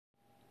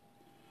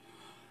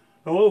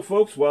Hello,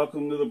 folks.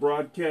 Welcome to the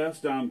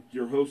broadcast. I'm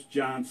your host,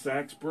 John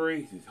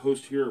Saxbury,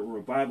 host here at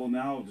Revival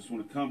Now. I just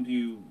want to come to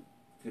you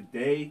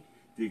today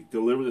to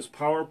deliver this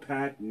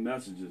power-packed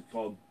message. It's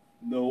called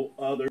No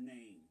Other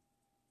Name.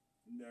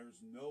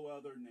 There's no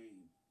other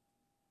name.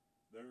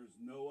 There's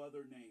no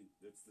other name.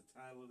 That's the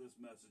title of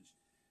this message.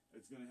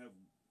 It's going to have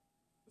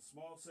a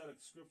small set of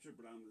scripture,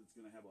 but it's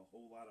going to have a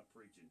whole lot of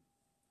preaching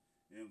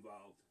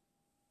involved.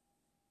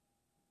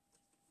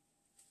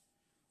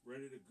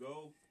 Ready to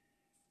go?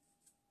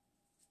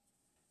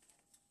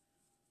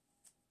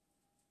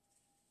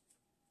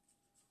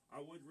 I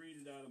would read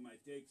it out of my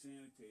Dake's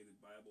Annotated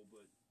Bible,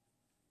 but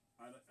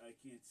I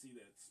can't see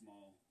that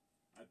small.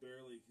 I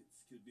barely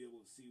could be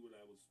able to see what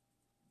I was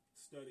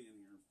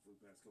studying here for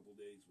the past couple of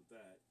days with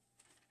that.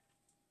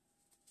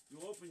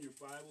 You'll open your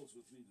Bibles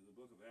with me to the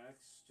book of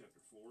Acts,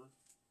 chapter 4.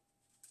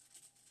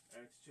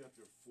 Acts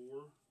chapter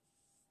 4,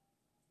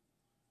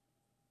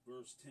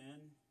 verse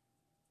 10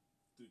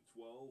 through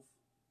 12.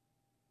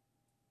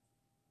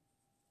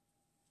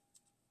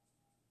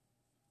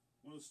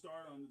 I want to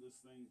start on this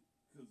thing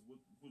because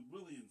what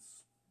really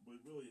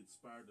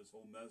inspired this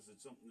whole message,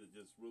 something that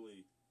just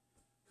really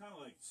kind of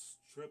like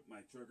tripped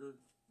my trigger,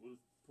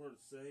 per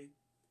se,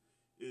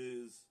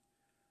 is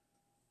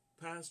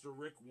Pastor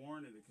Rick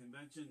Warren at a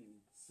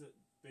convention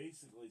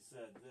basically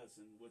said this,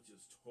 and which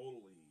is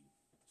totally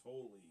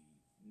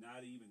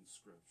not even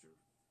scripture.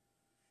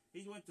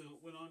 He went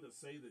on to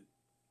say that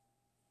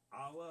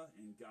Allah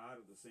and God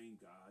are the same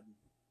God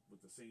with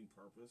the same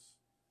purpose,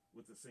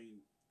 with the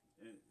same,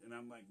 and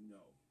I'm like,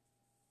 no.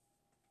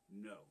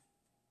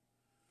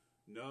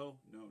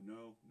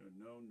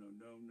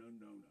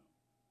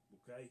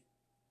 Okay?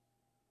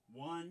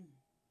 One,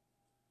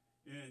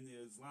 in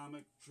the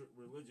Islamic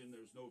religion,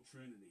 there's no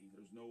Trinity.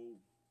 There's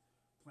no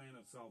plan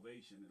of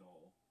salvation at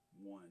all.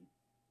 One.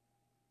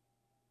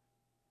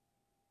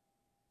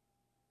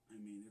 I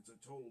mean, it's a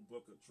total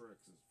book of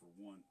tricks. For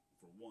one,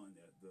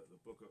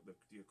 the book of the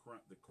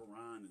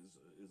Quran is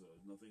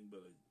nothing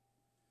but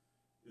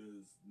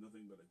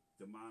a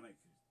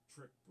demonic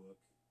trick book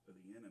of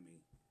the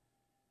enemy.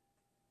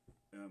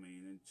 I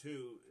mean, and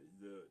two,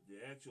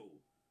 the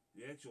actual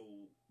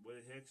what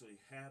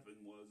actually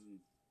happened was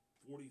in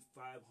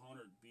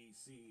 4500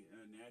 BC,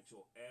 an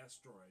actual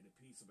asteroid, a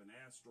piece of an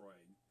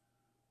asteroid,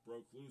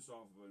 broke loose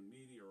off of a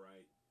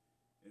meteorite,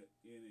 and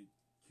it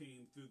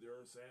came through the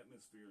Earth's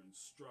atmosphere and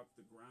struck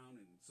the ground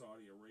in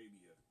Saudi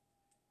Arabia,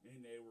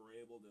 and they were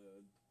able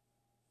to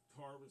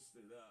harvest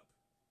it up.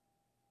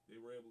 They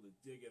were able to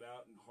dig it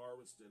out and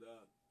harvest it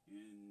up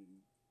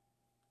and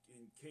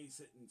encase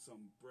it in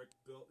some brick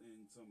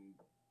building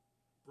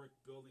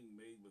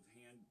made with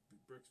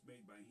bricks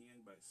made by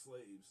hand by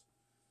slaves,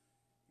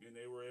 and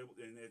they were able,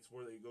 and that's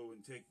where they go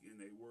and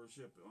they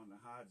worship on the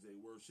Hajj. They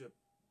worship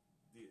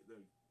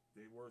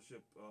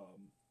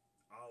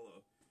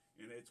Allah,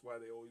 and that's why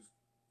the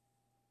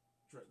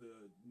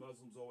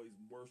Muslims always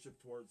worship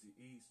towards the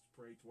east,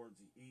 pray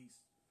towards the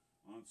east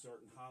on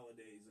certain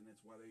holidays, and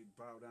that's why they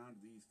bow down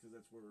to the east, because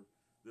that's where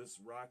this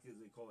rock is.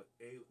 They call it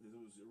it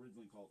was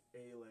originally called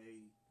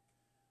Ale,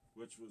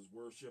 which was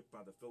worshipped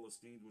by the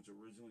Philistines, which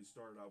originally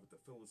started out with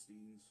the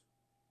Philistines,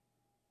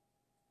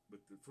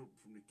 but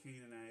from the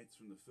Canaanites,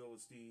 from the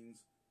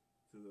Philistines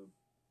to the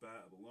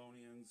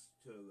Babylonians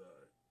to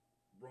the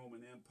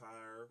Roman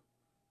Empire,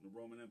 the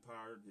Roman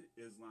Empire to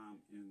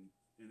Islam, and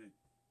it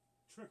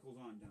trickles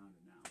on down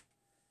to now.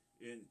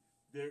 And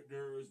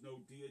there is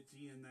no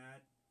deity in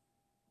that.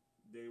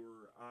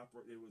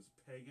 It was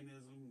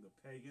paganism. The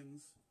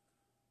pagans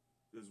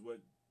is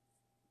what.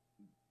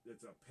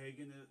 It's a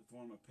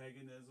form of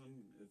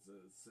paganism.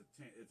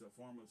 It's a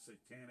form of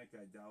satanic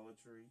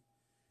idolatry.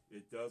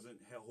 It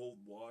doesn't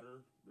hold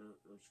water. Their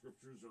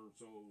scriptures are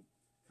so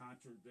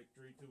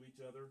contradictory to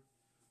each other.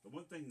 The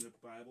one thing the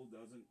Bible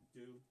doesn't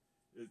do,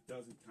 it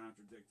doesn't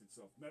contradict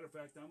itself. Matter of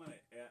fact, I'm gonna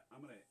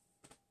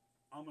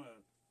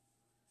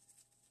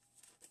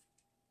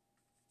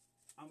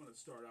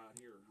start out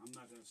here. I'm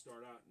not gonna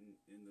start out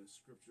in the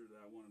scripture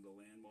that I wanted to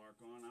landmark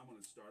on. I'm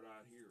gonna start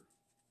out here.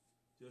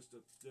 Just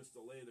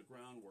to lay the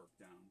groundwork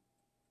down.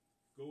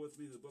 Go with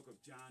me to the book of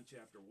John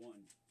chapter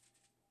 1.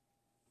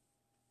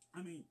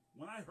 I mean,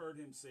 when I heard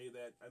him say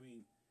that, I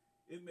mean,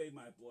 it made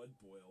my blood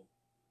boil.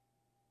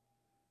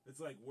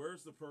 It's like,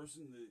 where's the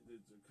person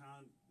that's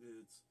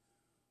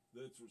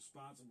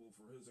responsible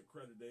for his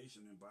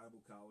accreditation in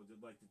Bible college?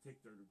 They'd like to take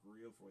their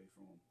degree away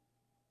from him.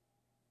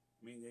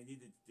 I mean, they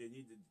needed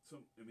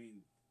some. I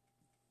mean,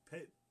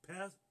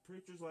 past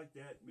preachers like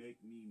that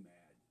make me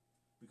mad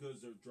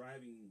because they're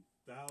driving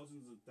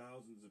thousands and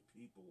thousands of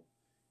people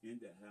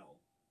into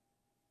hell.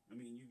 I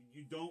mean,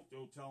 you don't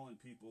go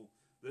telling people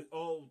that,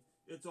 oh,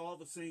 it's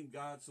all the same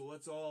God, so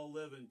let's all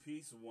live in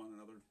peace with one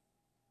another.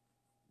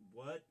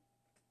 What?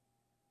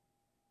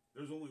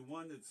 There's only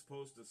one that's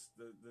supposed to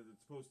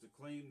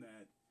claim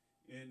that,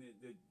 and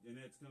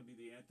that's going to be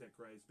the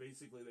Antichrist.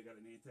 Basically, they got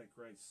an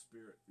Antichrist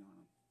spirit on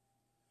them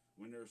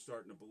when they're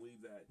starting to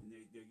believe that, and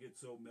they get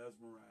so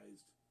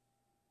mesmerized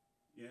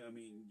Yeah, I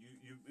mean,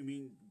 I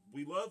mean,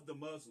 we love the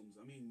Muslims.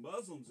 I mean,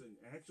 Muslims, and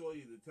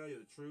actually, to tell you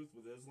the truth,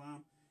 with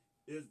Islam,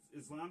 is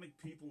Islamic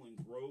people in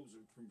groves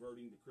are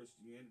converting to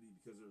Christianity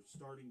because they're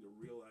starting to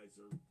realize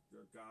their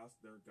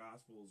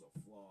gospel is a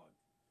flawed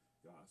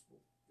gospel.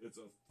 It's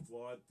a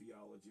flawed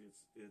theology.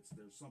 It's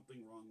there's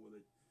something wrong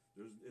with it.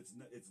 It's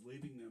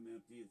leaving them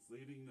empty. It's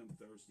leaving them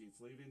thirsty.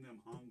 It's leaving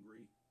them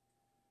hungry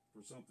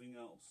for something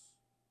else.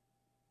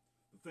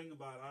 The thing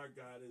about our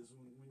God is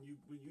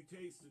when you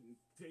taste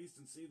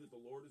and see that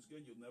the Lord is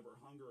good, you'll never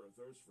hunger or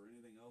thirst for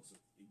anything else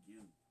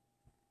again.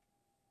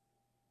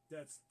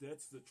 That's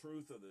the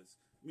truth of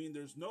this. I mean,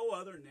 there's no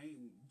other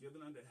name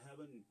given unto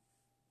heaven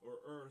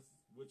or earth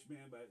which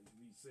man by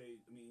we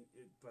say. I mean,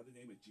 by the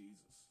name of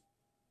Jesus.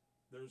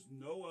 There's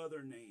no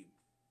other name,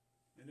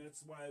 and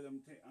that's why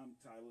I'm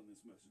titling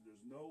this message.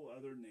 There's no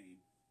other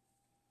name.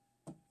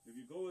 If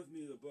you go with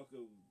me to the book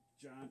of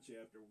John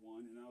chapter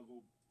 1, and I'll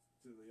go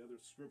to the other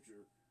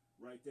scripture,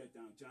 write that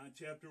down. John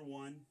chapter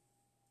 1.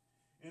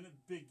 In the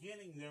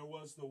beginning there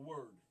was the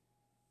Word.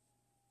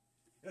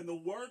 And the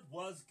Word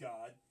was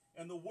God.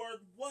 And the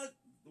Word was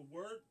the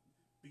Word.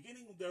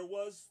 Beginning there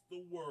was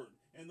the Word.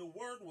 And the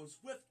Word was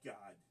with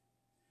God.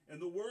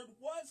 And the Word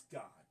was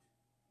God.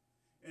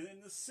 And in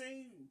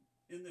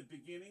the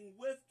beginning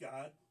with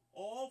God,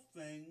 all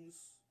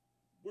things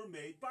were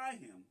made by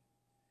Him.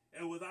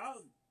 And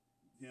without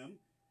Him,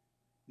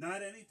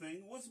 not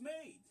anything was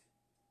made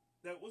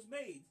that was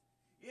made.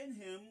 In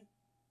Him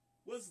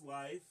was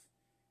life,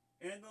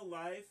 and the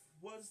life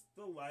was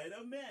the light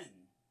of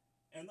men.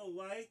 And the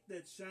light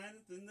that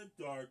shineth in the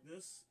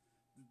darkness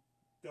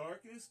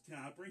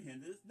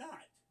comprehendeth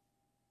not.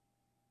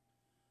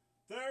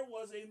 There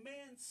was a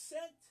man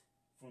sent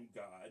from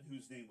God,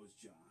 whose name was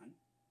John,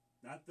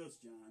 not this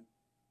John,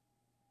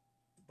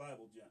 the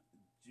Bible John,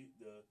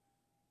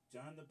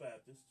 John the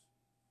Baptist.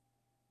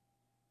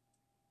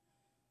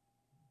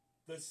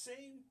 The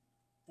same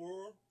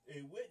for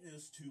a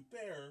witness to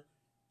bear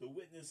the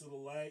witness of the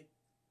light,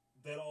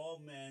 that all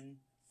men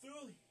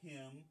through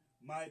him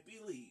might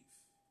believe.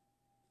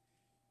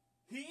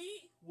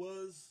 He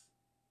was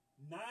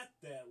not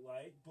that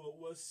light, but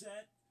was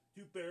sent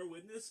to bear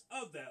witness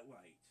of that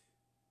light.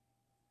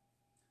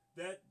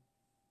 That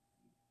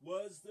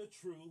was the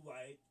true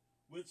light,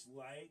 which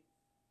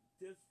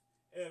lighteth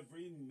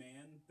every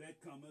man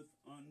that cometh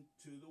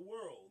unto the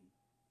world.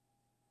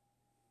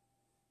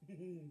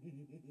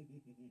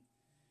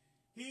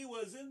 He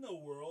was in the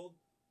world,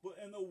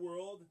 and the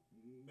world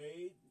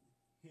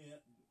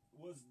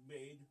was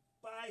made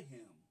by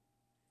him,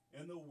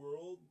 and the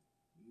world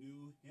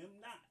knew him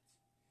not.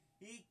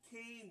 He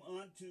came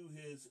unto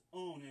his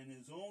own, and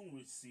his own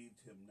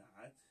received him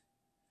not.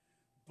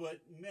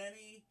 But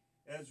many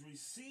as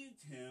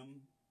received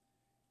him,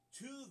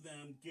 to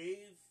them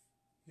gave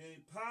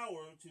him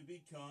power to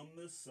become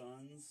the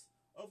sons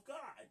of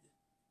God,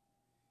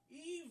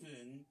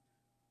 even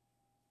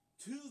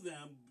to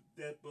them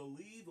that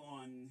believe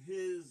on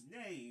his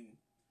name,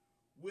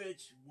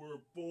 which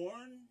were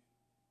born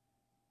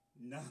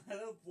not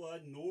of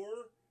blood,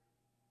 nor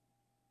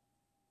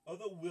of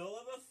the will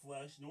of the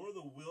flesh, nor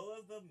the will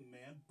of the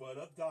man, but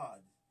of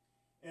God.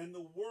 And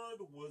the Word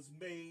was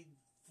made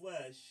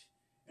flesh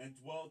and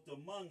dwelt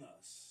among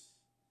us.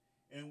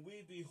 And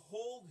we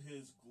behold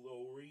his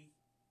glory,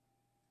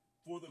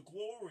 for the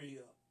glory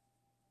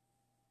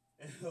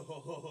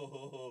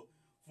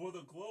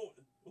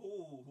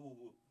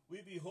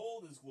we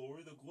behold his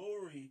glory, the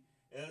glory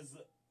as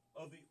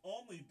of the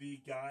only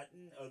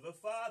begotten of the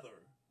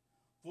Father,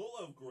 full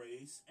of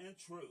grace and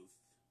truth.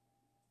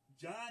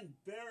 John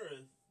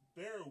bare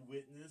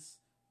witness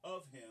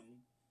of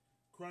him,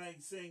 crying,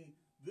 saying,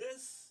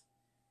 This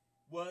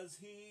was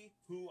he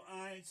who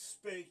I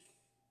spake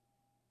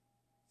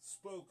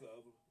of.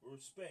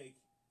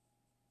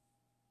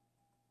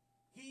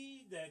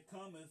 He that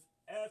cometh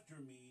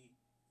after me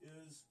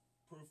is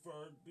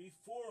preferred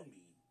before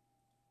me,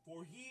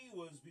 for he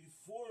was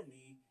before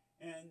me,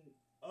 and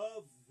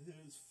of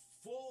his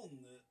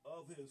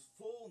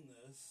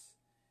fullness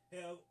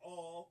have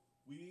all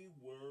we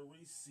were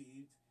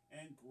received,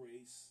 and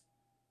grace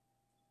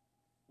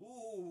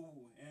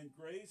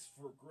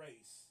for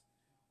grace.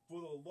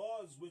 For the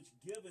laws which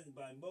given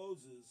by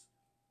Moses,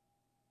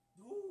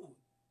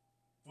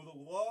 for the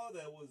law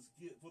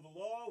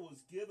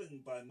was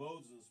given by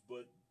Moses,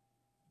 but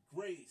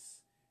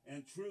grace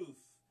and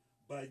truth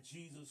by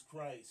Jesus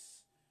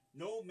Christ.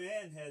 No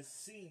man has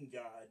seen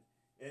God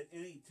at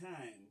any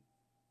time.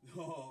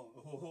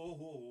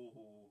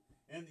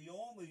 And the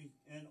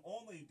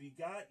only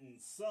begotten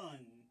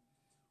Son,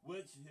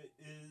 which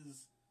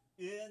is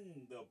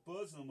in the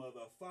bosom of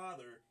the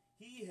Father,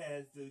 he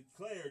has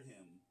declared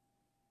him.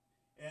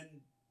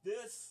 And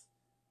this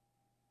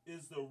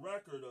is the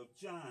record of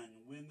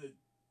John when the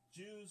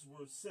Jews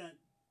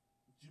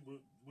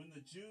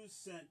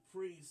sent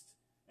priests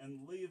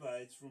and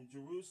Levites from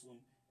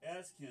Jerusalem,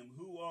 asked him,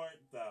 Who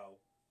art thou?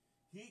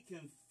 He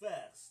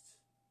confessed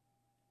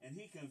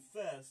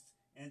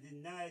and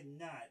denied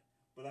not,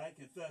 but I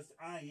confessed,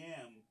 I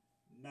am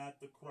not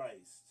the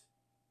Christ.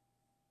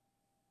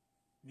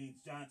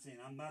 means John saying,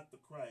 I'm not the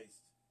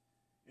Christ.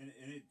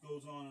 And it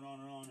goes on and on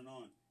and on and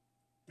on.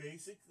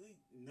 Basically,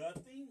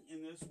 nothing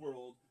in this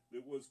world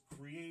that was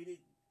created,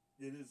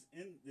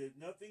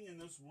 nothing in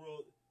this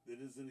world that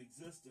is in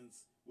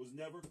existence was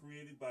never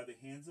created by the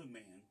hands of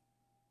man.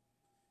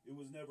 It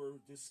was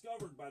never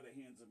discovered by the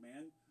hands of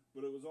man,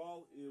 but it was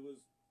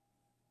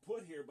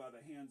put here by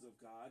the hands of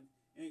God,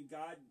 and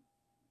God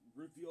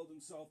revealed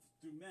himself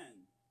through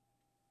men.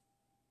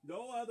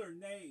 No other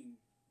name.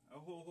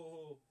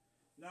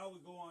 Now we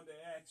go on to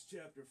Acts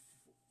chapter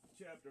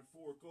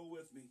 4. Go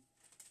with me.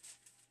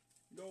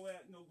 Go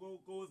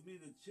with me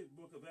to the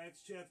book of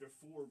Acts chapter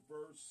 4,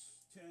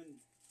 verse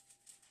 10.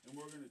 And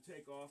we're going to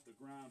take off the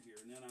ground here,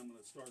 and then I'm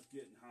going to start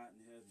getting hot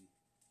and heavy.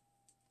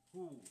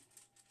 Whew.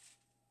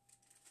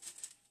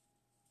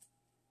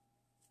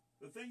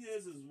 The thing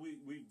is the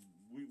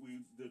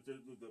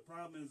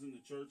problem is in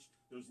the church,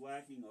 there's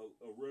lacking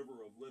a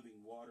river of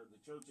living water.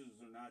 The churches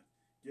are not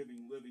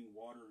giving living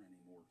water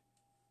anymore.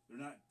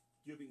 They're not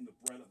giving the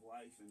bread of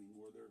life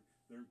anymore.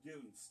 They're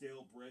giving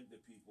stale bread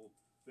to people.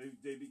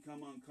 They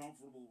become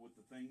uncomfortable with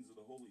the things of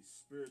the Holy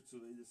Spirit,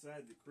 so they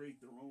decide to create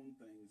their own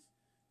things.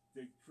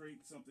 They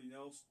create something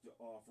else to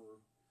offer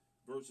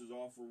versus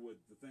offer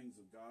what the things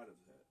of God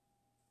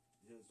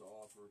has to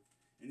offer.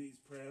 And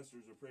these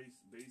pastors are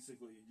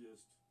basically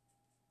just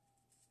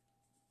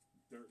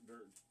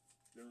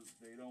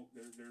they don't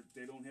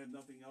have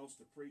nothing else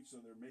to preach,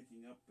 so they're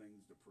making up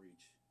things to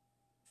preach.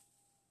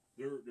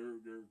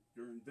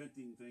 They're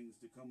inventing things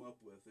to come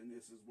up with, and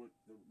this is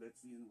that's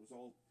the end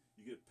result.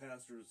 You get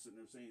pastors sitting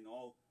there saying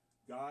all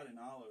God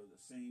and Allah are the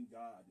same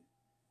God.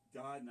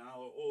 God and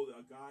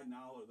Allah, God and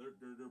Allah,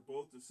 they're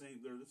both the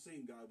same. They're the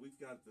same God. We've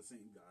got the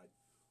same God.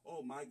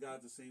 Oh, my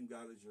God's the same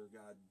God as your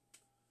God.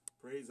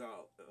 Praise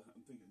Allah.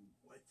 I'm thinking,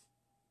 what?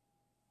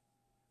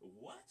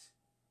 What?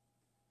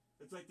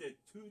 It's like that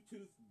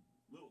two-tooth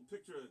little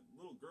picture of a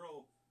little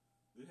girl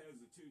that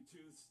has the two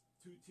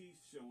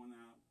teeth showing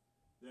out.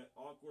 That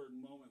awkward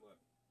moment, like.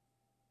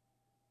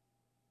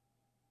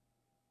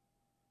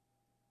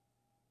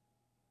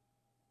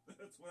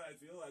 That's what I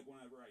feel like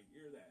whenever I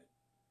hear that.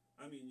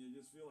 I mean, you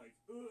just feel like,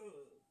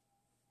 ugh.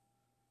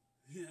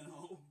 You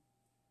know?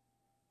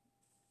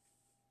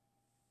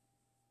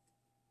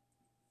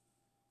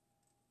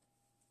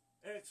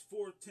 Acts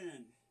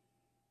 4:10.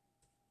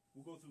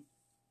 We'll go through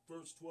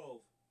verse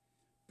 12.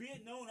 Be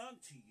it known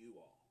unto you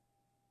all.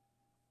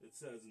 It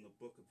says in the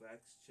book of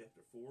Acts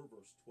chapter 4,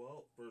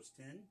 verse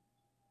 10.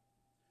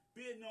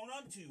 Be it known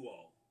unto you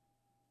all,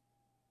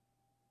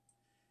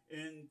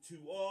 and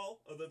to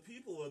all of the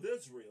people of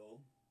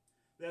Israel,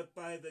 that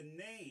by the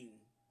name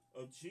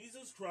of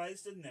Jesus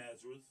Christ of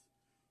Nazareth,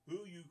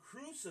 who you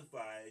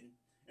crucified,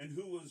 and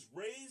who was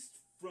raised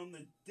from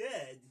the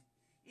dead,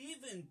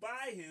 even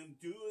by him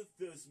doeth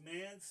this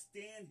man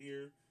stand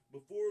here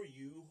before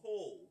you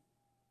whole.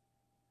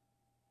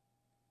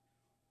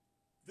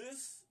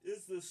 This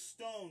is the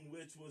stone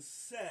which was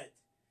set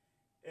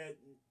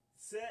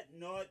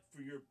not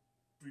for you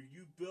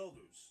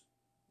builders.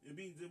 It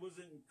means it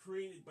wasn't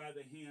created by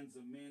the hands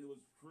of man. It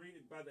was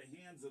created by the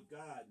hands of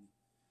God.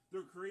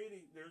 They're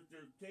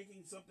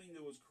taking something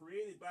that was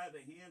created by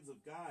the hands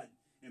of God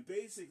and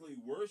basically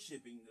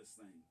worshiping this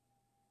thing.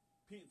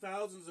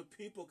 Thousands of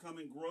people come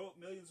in groves,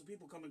 millions of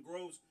people come in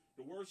groves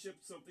to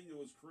worship something that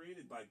was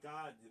created by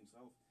God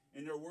himself,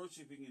 and they're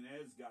worshiping it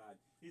as God.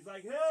 He's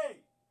like,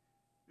 hey,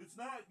 it's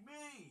not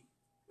me.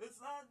 It's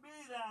not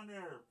me down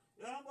there.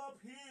 I'm up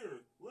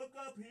here. Look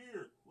up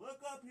here. Look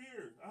up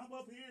here. I'm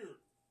up here.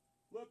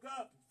 Look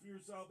up for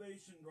your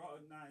salvation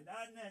drawing nigh.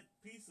 Not in that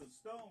piece of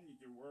stone that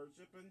you're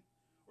worshiping,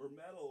 or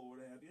metal, or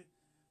what have you.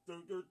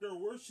 They're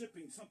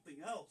worshiping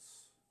something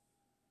else.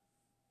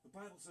 The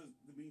Bible says,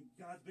 I mean,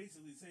 God's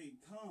basically saying,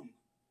 come.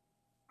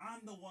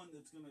 I'm the one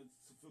that's going to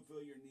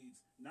fulfill your needs.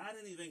 Not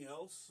anything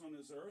else on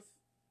this earth.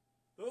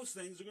 Those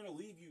things are going to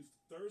leave you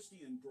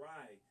thirsty and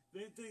dry.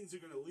 Those things are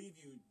going to leave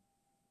you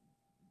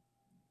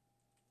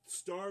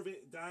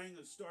dying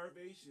of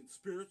starvation,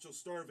 spiritual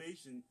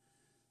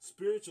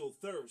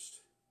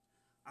thirst.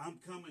 I'm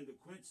coming to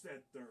quench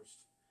that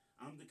thirst.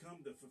 I'm to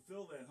come to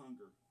fulfill that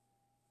hunger.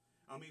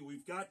 I mean,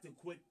 we've got to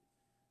quit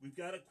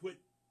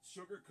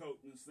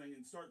sugarcoating this thing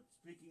and start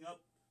speaking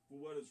up for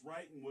what is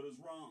right and what is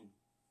wrong.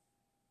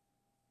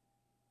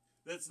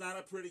 That's not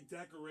a pretty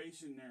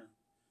decoration there.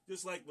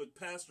 Just like what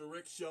Pastor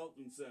Rick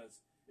Shelton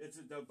says, it's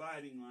a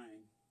dividing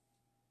line.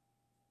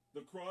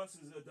 The cross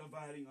is a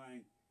dividing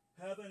line.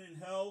 Heaven and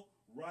hell,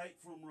 right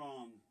from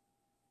wrong.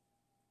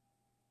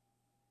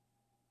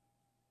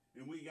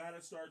 And we got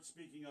to start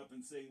speaking up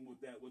and saying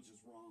that which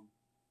is wrong.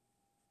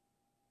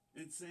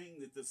 And saying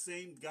that the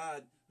same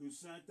God who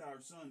sent our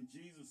son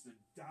Jesus to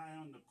die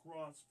on the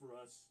cross for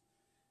us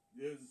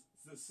is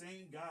the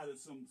same God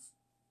as some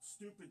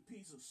stupid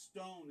piece of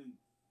stone and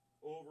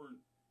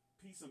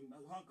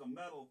hunk of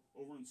metal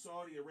over in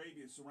Saudi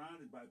Arabia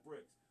surrounded by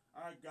bricks.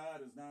 Our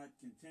God is not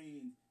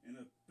contained in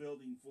a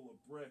building full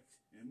of brick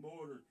and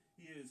mortar.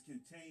 He is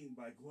contained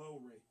by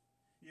glory.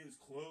 He is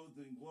clothed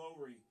in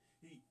glory.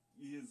 He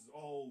is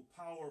all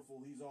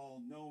powerful. He's all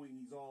knowing.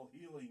 He's all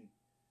healing.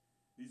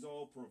 He's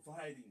all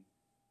providing.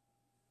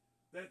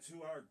 That's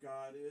who our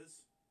God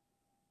is.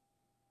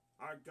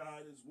 Our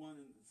God is one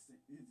and the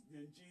same.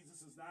 And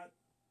Jesus is not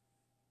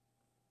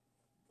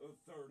a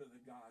third of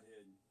the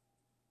Godhead.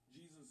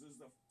 Jesus is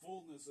the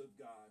fullness of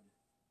God.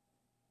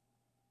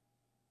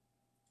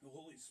 The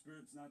Holy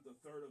Spirit's not the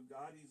third of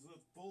God. He's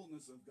the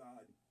fullness of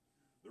God.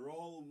 They're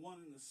all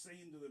one and the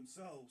same to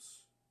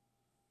themselves.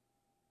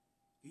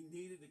 He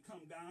needed to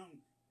come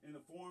down in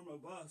the form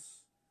of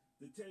us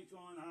to take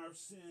on our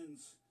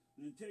sins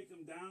and to take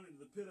them down into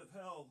the pit of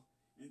hell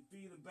and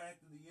feed them back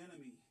to the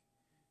enemy,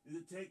 and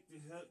to take to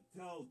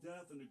hell,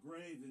 death, and the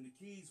grave and the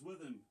keys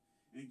with him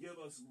and give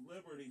us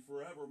liberty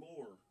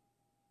forevermore.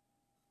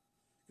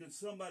 Can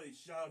somebody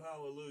shout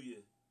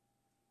hallelujah?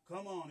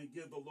 Come on and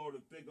give the Lord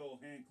a big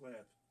old hand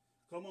clap.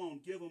 Come on,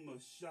 give him a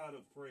shout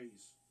of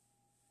praise.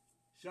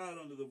 Shout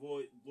unto the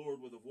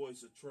Lord with a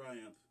voice of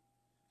triumph.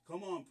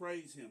 Come on,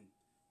 praise him.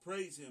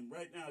 Praise him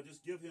right now.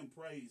 Just give him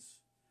praise.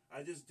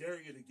 I just dare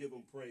you to give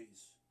him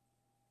praise.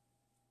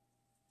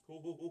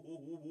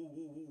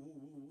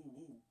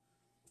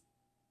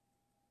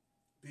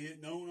 Be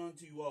it known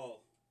unto you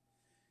all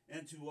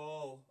and to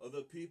all of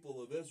the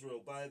people of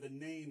Israel by the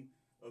name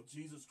of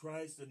Jesus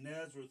Christ of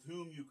Nazareth,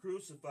 whom you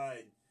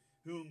crucified,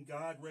 whom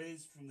God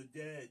raised from the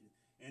dead,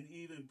 and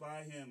even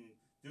by him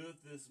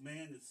doeth this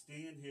man that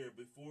stand here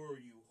before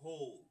you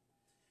whole,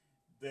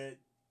 that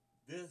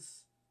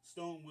this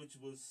stone which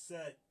was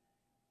set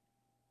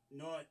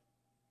not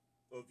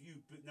of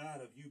you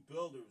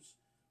builders,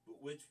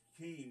 but which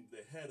became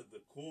the head of the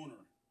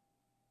corner.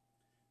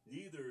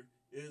 Neither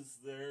is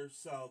there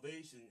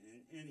salvation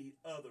in any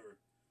other,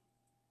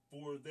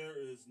 for there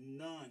is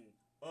none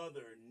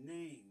other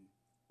name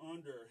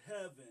under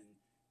heaven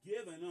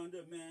given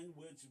unto men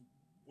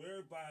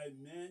whereby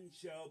men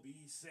shall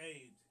be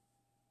saved.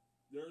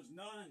 There's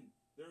none.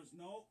 There's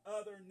no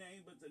other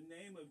name but the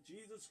name of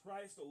Jesus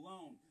Christ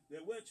alone,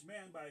 that which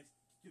man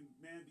can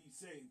be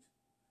saved.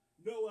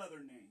 No other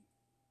name.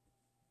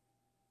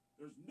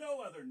 There's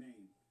no other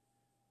name.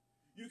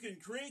 You can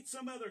create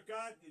some other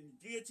God and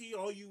deity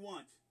all you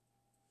want.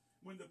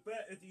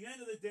 At the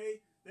end of the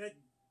day,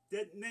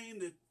 that name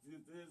that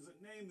is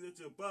a name that's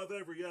above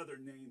every other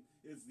name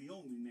is the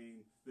only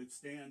name that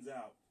stands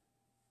out.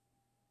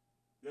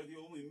 That's the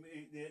only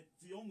name that's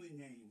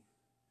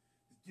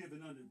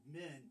given unto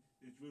men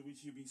that we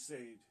should be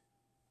saved.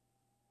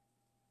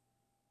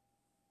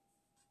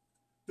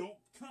 Don't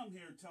come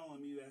here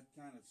telling me that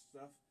kind of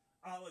stuff.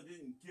 Allah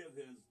didn't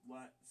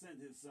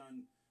send his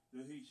son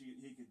that he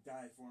could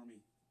die for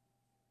me.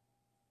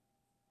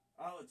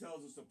 Allah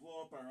tells us to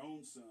blow up our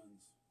own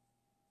sons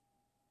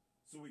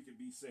so we could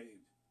be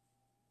saved.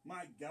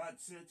 My God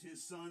sent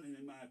his son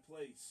in my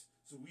place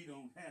so we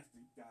don't have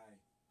to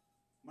die.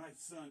 My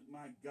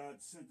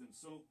God sent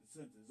his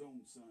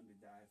own son to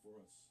die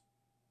for us.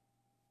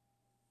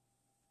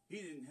 We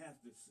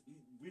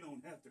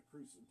don't have to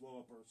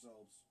blow up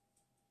ourselves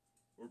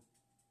or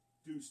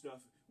do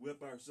stuff,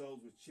 whip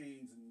ourselves with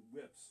chains and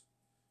whips,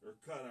 or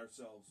cut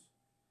ourselves.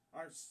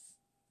 Our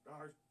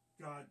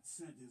God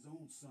sent his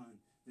own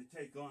son to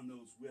take on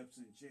those whips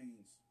and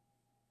chains,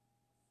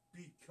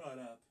 be cut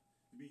up,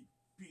 to be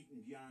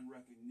beaten beyond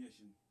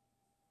recognition.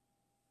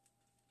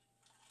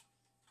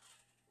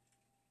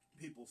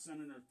 People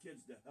sending their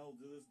kids to hell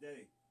to this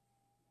day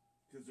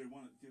because they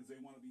want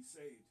to be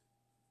saved.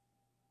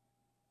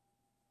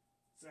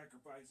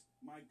 Sacrifice.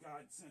 My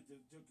God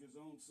took his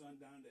own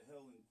son down to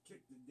hell and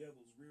kicked the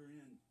devil's rear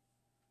end.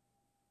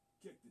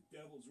 Kicked the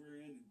devil's rear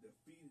end and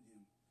defeated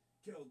him.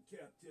 Killed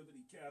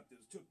captivity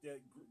captives. Took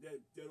that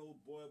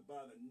old boy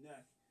by the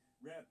neck.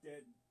 Grabbed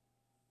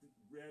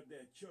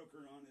that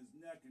choker on his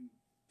neck and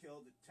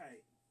held it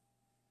tight.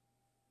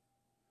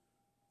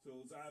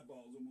 So his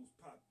eyeballs almost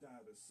popped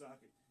out of his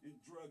socket,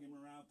 and drug him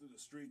around through the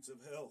streets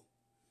of hell.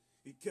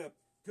 He took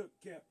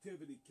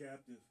captivity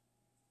captive.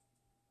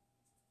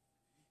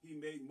 He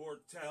made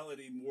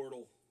mortality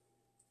mortal.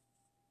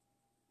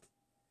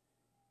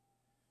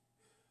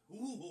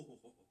 Ooh.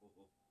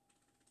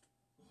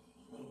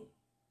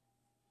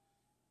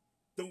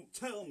 Don't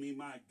tell me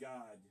my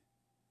God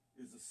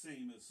is the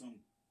same as some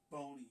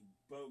phony,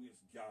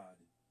 bogus God.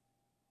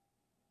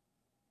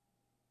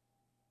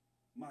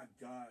 My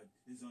God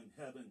is in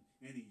heaven,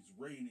 and he's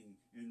reigning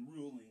and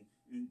ruling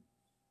and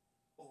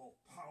all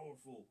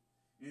powerful,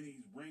 and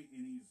he's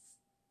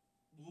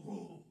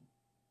oh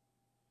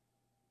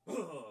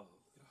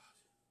God!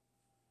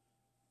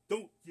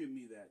 Don't give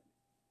me that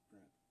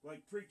crap.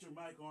 Like preacher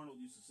Mike Arnold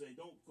used to say,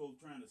 "Don't go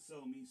trying to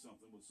sell me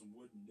something with some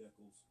wooden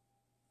nickels."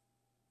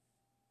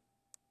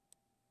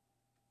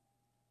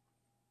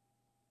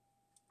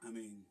 I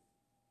mean,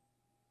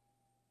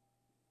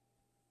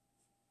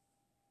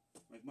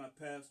 like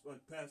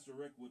Pastor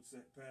Rick would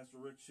say,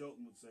 Pastor Rick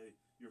Shelton would say,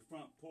 your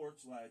front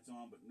porch light's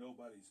on, but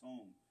nobody's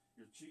home.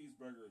 Your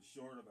cheeseburger is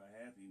short of a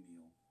Happy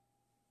Meal.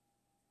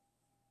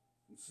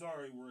 I'm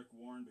sorry, Rick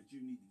Warren, but you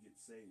need to get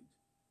saved.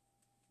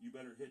 You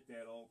better hit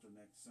that altar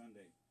next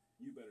Sunday.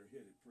 You better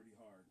hit it pretty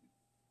hard,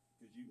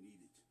 because you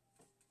need it.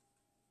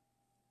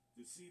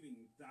 Deceiving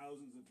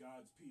thousands of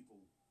God's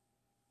people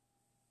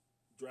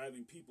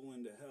driving people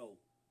into hell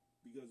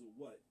because of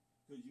what?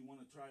 Because you want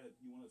to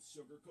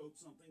sugarcoat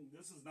something.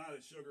 This is not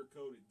a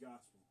sugar-coated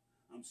gospel.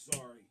 I'm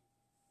sorry.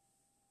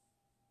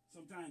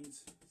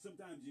 Sometimes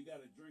you got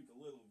to drink a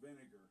little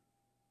vinegar.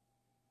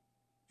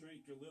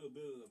 Drink a little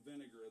bit of the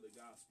vinegar of the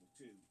gospel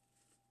too.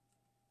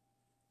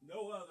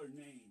 No other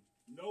name.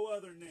 No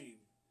other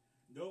name.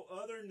 No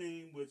other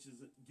name which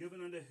is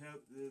given under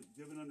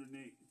given under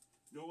name.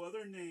 No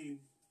other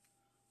name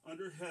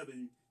under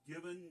heaven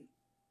given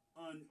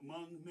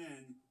among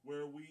men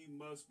where we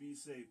must be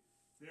saved.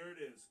 There it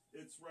is.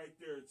 It's right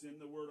there. It's in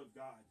the Word of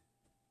God.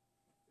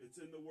 It's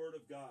in the Word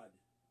of God.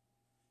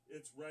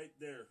 It's right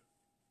there.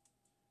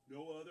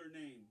 No other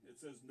name.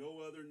 It says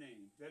no other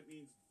name. That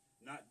means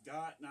not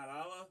God, not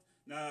Allah,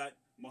 not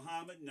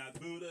Muhammad, not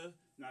Buddha,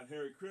 not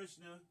Hare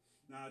Krishna,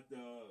 not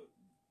the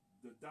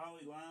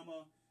Dalai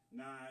Lama,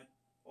 not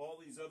all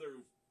these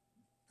other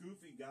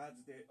goofy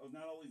gods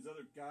not all these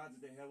other gods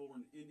that they have over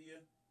in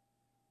India.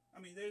 I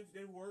mean,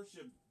 they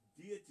worship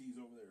deities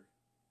over there.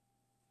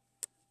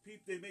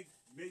 They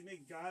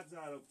make gods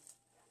out of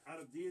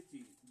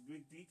deities,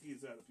 make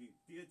deities out of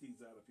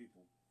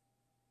people.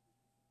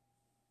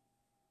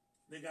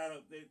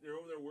 They're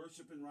over there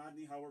worshiping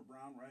Rodney Howard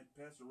Brown, right?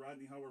 Pastor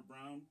Rodney Howard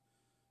Brown.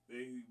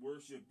 They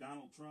worship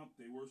Donald Trump.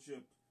 They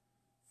worship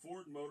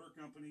Ford Motor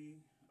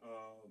Company,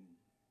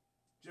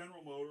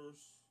 General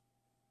Motors,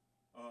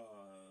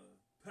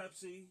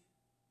 Pepsi.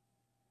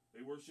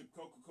 They worship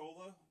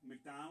Coca-Cola,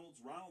 McDonald's,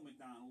 Ronald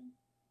McDonald.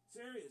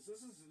 Serious.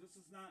 This is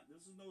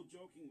no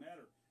joking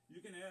matter.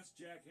 You can ask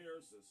Jack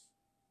Harris this.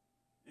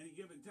 Any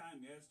given time,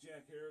 you ask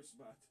Jack Harris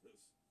about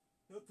this.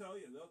 He'll tell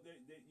you.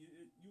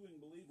 You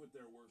wouldn't believe what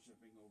they're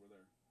worshiping over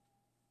there.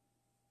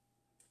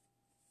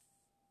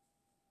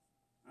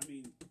 I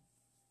mean,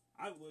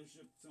 I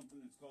worship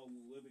something that's called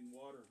living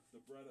water, the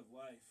bread of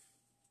life,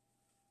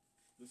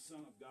 the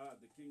Son of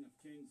God, the King of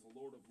Kings, the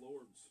Lord of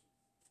Lords.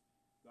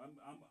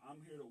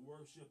 I'm here to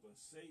worship a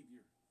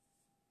Savior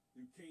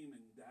who came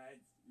and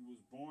died, who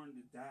was born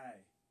to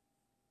die,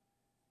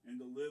 and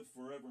to live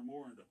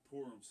forevermore, and to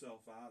pour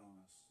himself out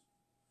on us.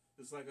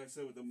 Just like I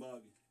said with the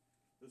mug.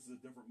 This is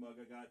a different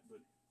mug I got, but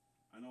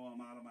I know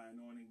I'm out of my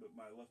anointing. But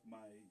I left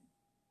my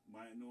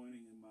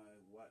anointing in the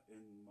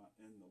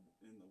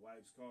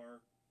wife's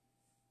car.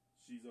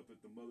 She's up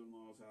at the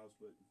mother-in-law's house.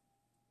 But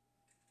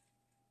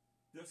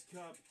this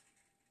cup,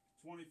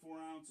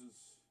 24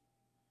 ounces,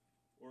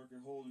 or it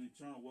can hold an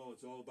eternal well.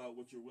 It's all about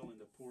what you're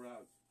willing to pour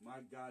out.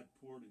 My God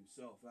poured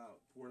himself out,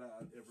 poured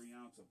out every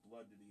ounce of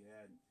blood that he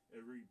had,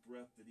 every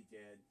breath that he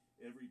had,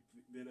 every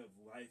bit of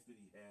life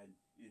that he had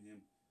in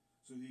him,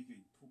 so he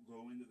could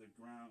go into the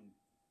ground,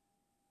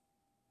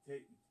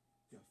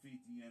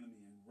 defeat the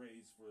enemy, and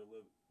raise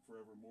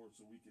forevermore,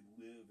 so we could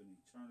live in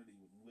eternity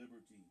with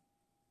liberty.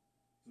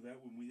 So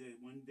that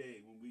one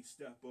day when we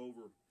step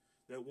over,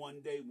 that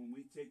one day when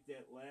we take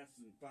that last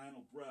and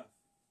final breath,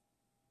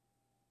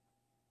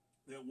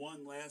 that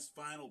one last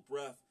final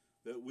breath,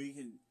 that we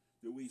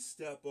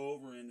step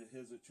over into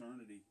his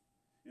eternity,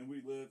 and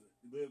we live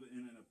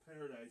in a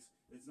paradise.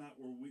 It's not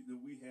where we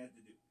had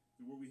to do,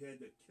 where we had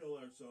to kill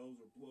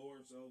ourselves or blow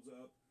ourselves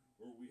up,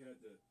 or we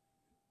had to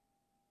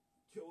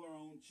kill our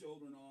own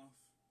children off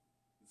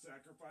and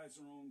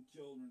sacrifice our own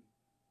children.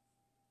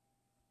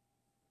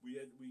 We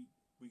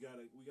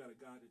got a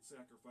God that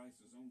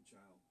sacrificed his own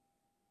child,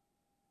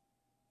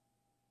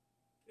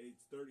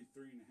 age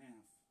 33 and a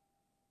half.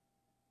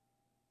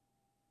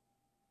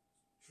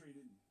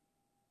 Treated,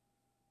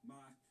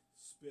 mocked,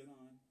 spit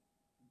on,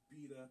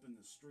 beat up in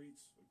the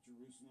streets of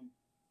Jerusalem.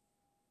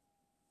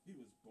 He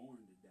was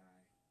born to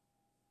die.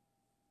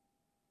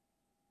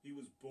 He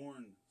was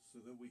born so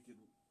that he could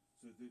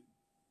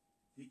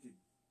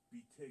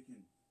be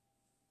taken,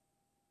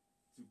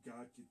 so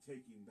God could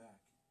take him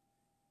back,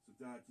 so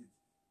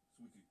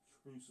we could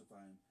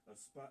crucify him, a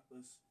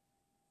spotless,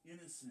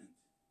 innocent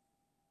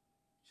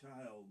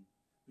child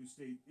who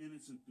stayed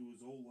innocent through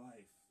his whole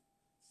life.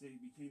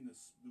 He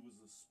was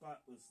the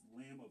spotless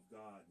Lamb of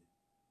God.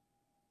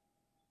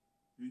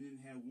 He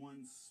didn't have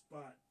one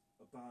spot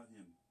about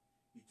him.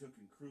 He took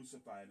and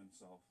crucified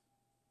himself.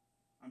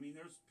 I mean,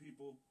 there's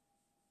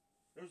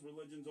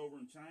religions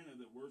over in China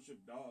that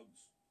worship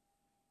dogs,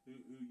 who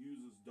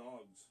uses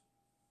dogs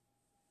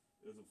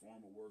as a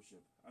form of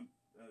worship. I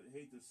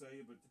hate to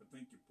say it, but I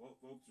think your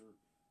folks are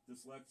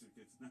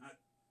dyslexic. It's not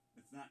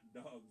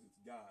dogs,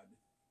 it's God.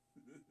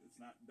 It's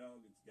not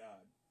dog, it's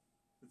God.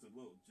 It's a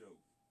little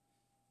joke.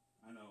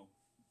 I know,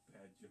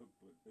 bad joke,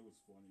 but it was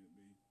funny to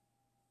me.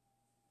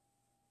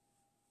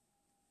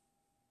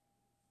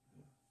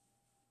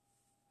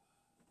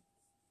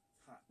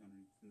 It's hot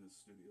in the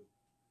studio.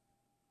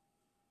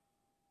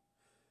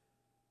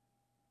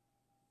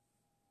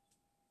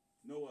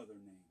 No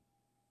other name.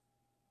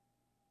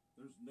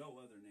 There's no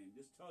other name.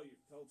 Just tell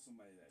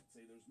somebody that.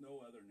 Say, there's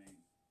no other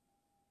name.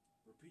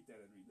 Repeat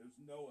that at me. There's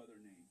no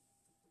other name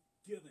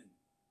given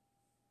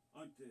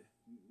unto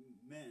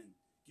men,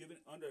 given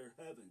under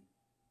heaven.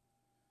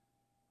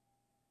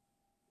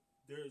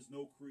 There is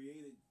no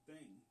created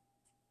thing,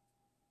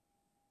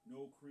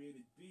 no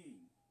created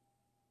being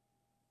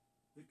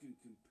that can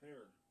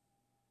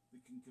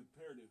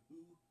compare to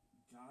who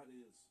God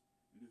is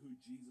and to who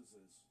Jesus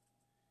is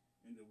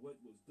and to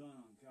what was done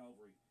on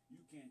Calvary.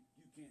 You can't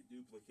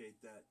duplicate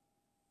that.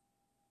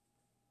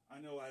 I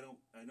know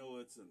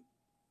it's a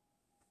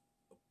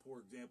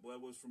poor example. That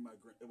was from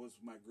it was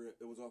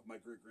off my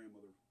great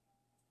grandmother.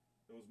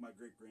 It was my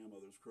great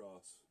grandmother's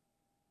cross.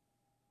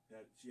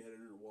 She had it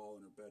in her wall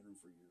in her bedroom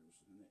for years,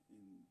 and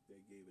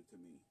they gave it to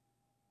me.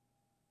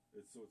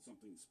 It's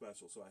something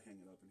special, so I hang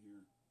it up in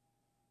here.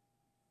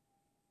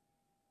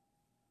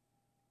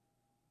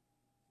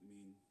 I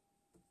mean,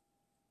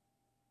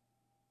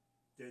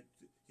 that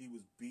he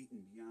was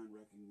beaten beyond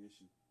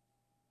recognition.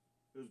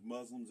 There's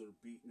Muslims that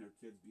are beating their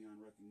kids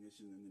beyond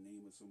recognition in the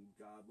name of some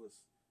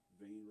godless,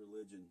 vain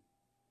religion,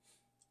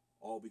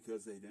 all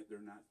because they're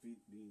not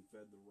being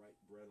fed the right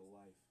bread of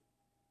life.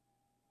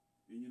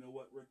 And you know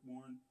what, Rick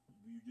Warren?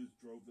 You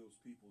just drove those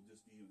people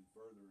just even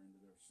further into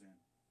their sin.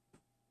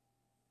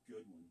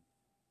 Good one.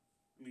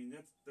 I mean,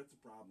 that's a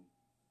problem.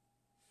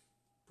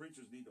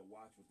 Preachers need to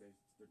watch what they're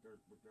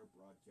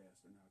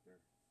broadcasting out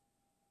there.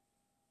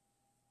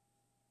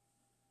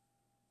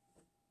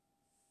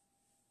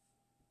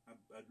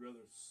 I'd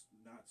rather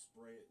not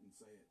spray it and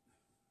say it.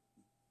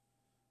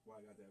 Why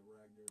I got that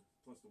rag there,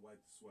 plus to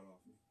wipe the sweat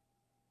off me.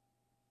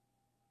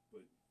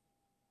 But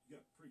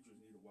preachers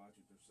need to watch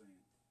what they're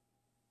saying.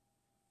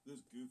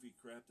 This goofy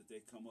crap that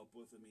they come up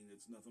with, I mean,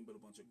 it's nothing but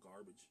a bunch of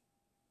garbage.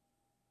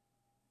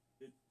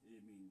 You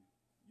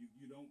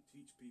don't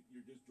teach people,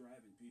 you're just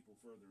driving people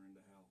further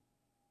into hell.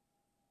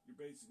 You're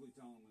basically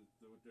telling them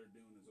that what they're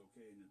doing is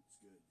okay and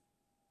it's good,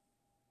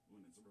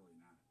 when it's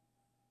really not.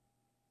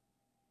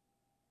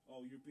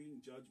 Oh, you're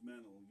being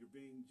judgmental, you're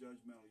being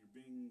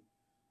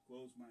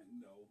closed-minded.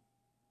 No.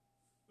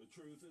 The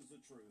truth is the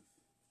truth.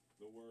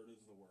 The word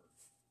is the word.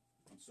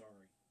 I'm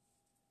sorry.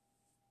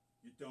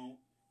 You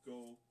don't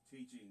go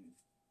teaching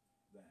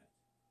that.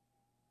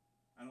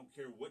 I don't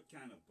care what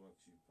kind of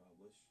books you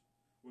publish,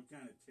 what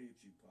kind of tapes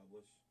you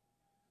publish.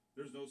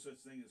 There's no such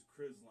thing as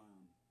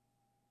Chrislam.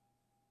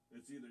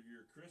 It's either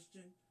you're a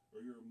Christian or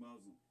you're a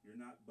Muslim.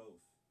 You're not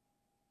both.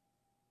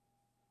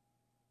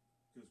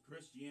 Because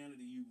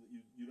Christianity,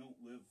 you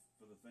don't live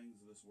for the things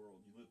of this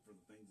world. You live for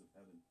the things of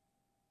heaven.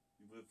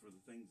 You live for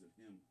the things of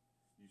Him.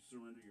 You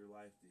surrender your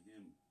life to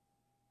Him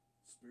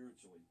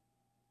spiritually.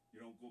 You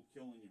don't go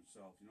killing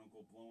yourself. You don't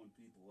go blowing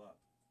people up.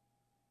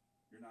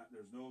 There's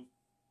no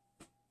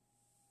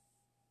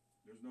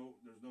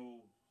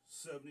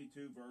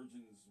 72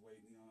 virgins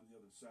waiting on the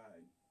other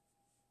side.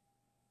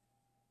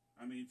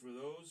 I mean, for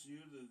those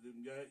you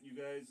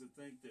guys that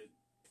think that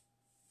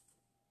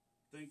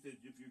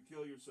if you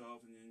kill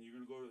yourself and then you're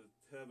going to go to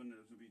heaven,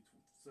 there's going to be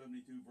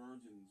 72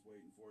 virgins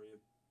waiting for you.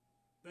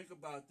 Think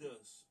about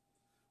this.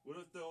 What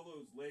if all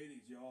those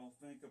ladies y'all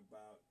think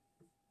about,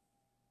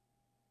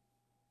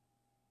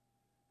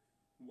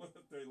 what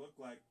if they look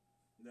like,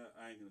 no,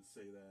 I ain't going to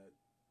say that.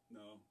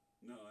 No,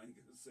 I ain't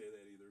going to say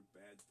that either.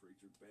 Bad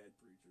preacher.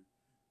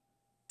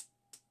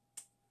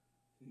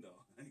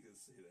 No, I ain't going to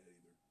say that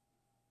either.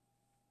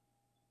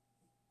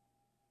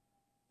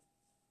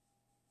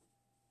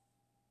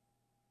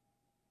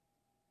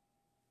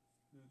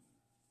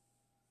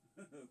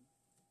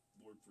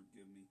 Lord,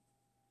 forgive me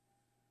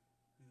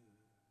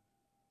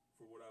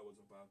for what I was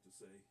about to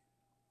say.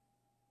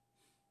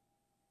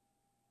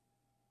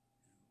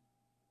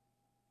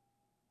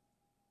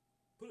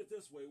 Put it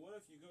this way, what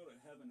if you go to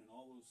heaven and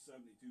all those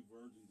 72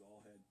 virgins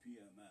all had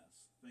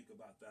PMS? Think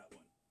about that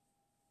one.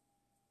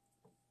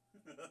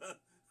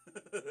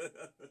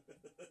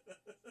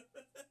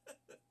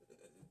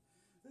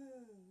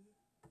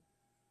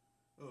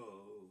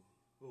 Oh,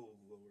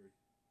 Lord.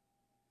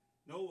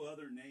 No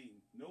other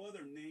name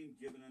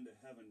given unto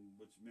heaven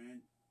which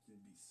man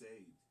can be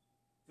saved.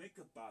 Think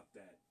about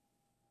that.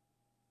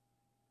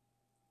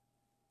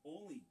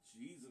 Only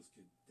Jesus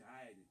could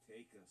die to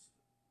take us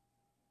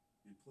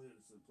and put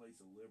us in a place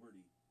of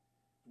liberty.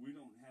 We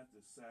don't have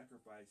to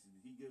sacrifice it.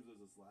 He gives us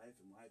his life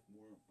and life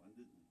more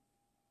abundantly.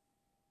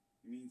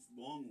 It means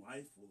long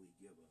life will he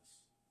give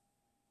us.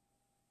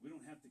 We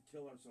don't have to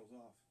kill ourselves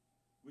off.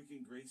 We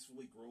can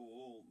gracefully grow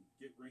old,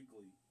 get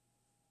wrinkly,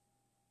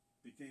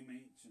 become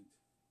ancient,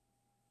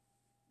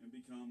 and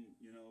become,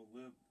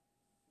 live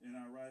in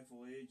our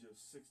rightful age of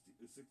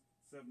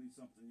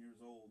 70-something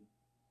years old,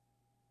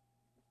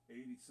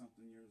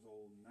 80-something years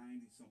old,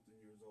 90-something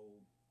years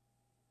old.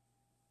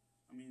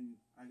 I mean,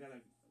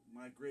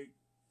 my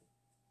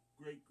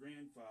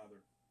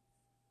great-grandfather,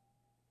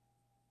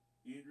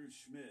 Andrew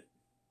Schmidt,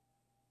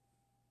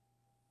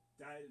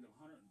 died at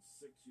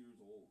 106 years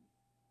old.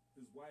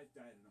 His wife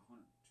died at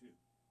 102.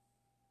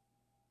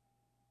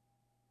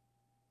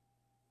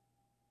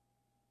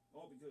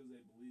 All because they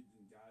believed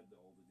in God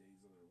all the days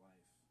of their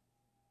life.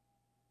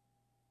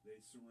 They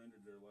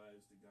surrendered their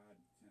lives to God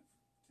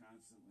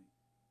constantly.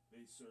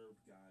 They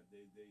served God.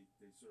 They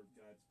served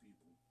God's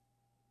people.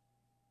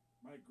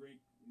 My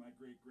great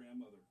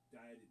grandmother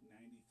died at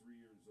 93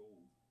 years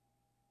old,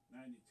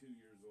 92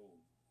 years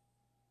old.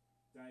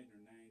 Died in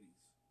her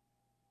 90s.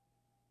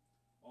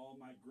 All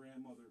my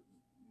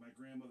my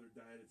grandmother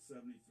died at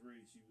 73.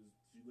 She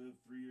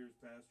lived 3 years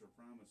past her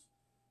promise,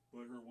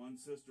 but her one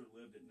sister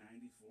lived at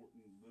 94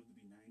 and lived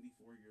to be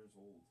 94 years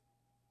old.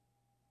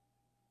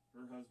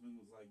 Her husband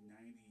was like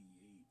 98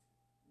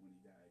 when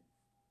he died.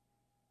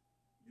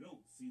 You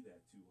don't see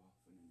that too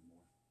often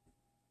anymore.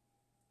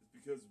 It's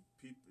because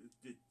people.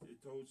 It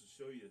goes to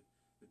show you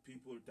that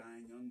people are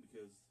dying young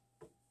because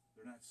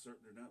they're not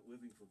certain. They're not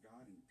living for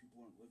God, and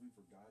people aren't living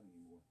for God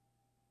anymore.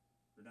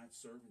 They're not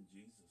serving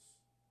Jesus.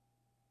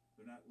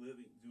 They're not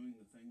doing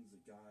the things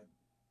that God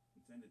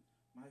intended.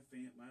 My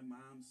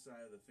mom's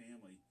side of the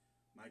family,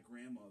 my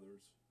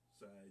grandmother's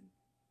side,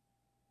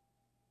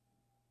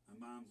 my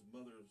mom's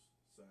mother's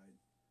side,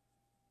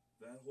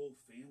 that whole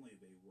family,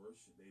 they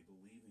worship, they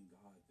believe in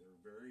God. They're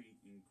very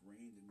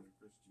ingrained in their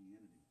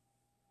Christianity.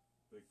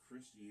 But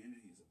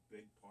Christianity is a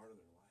big part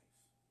of their life.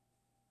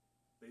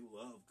 They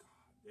love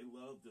God. They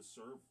love to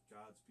serve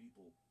God's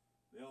people.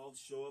 They all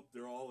show up.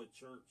 They're all at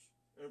church.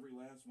 Every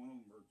last one of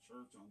them are at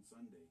church on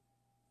Sunday.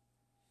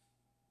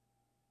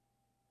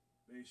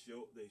 They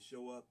show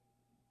up.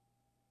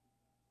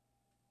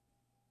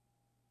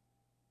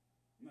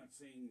 I'm not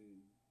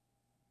saying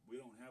we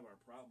don't have our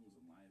problems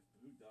in life,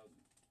 but who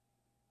doesn't?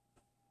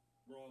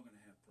 We're all going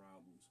to have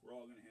problems. We're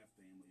all going to have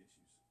family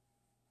issues.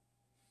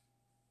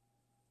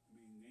 I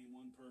mean, name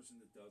one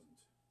person that doesn't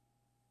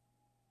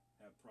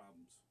have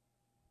problems.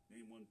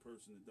 Name one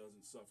person that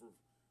doesn't suffer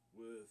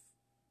with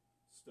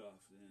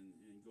stuff and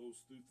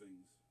goes through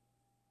things.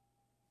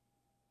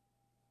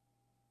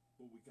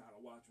 But we got to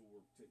watch what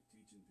we're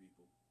teaching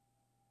people.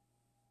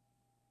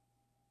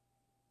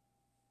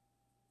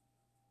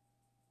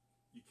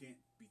 You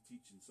can't be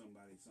teaching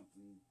somebody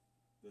something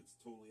that's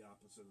totally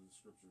opposite of the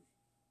scriptures.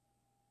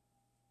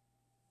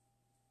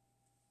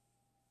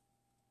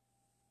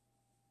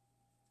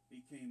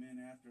 He came in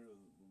after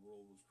the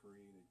world was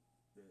created.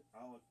 That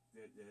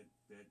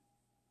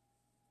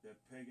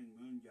pagan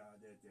moon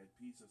god, that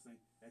piece of thing,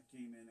 that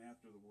came in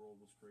after the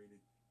world was created,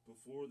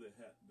 before the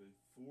heavens.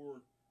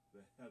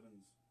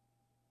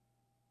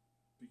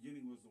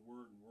 Beginning was the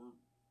Word, and Word.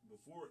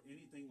 Before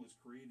anything was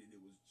created, it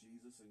was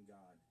Jesus and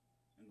God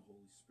and the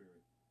Holy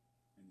Spirit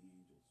and the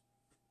angels.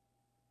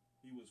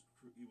 He was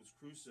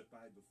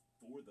crucified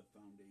before the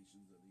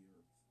foundations of the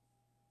earth.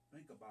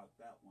 Think about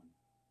that one.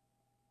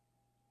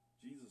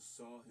 Jesus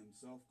saw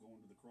himself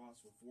going to the cross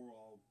before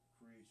all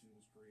creation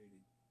was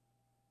created.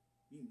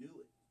 He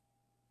knew it.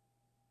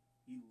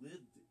 He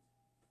lived it.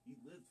 He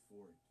lived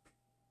for it.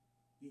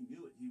 He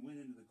knew it. He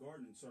went into the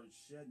garden and started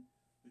shedding.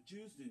 The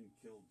Jews didn't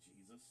kill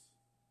Jesus.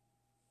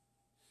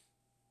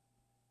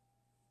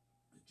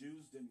 The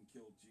Jews didn't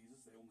kill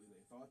Jesus.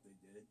 They thought they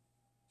did.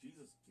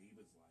 Jesus gave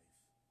his life.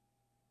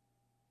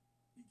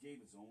 He gave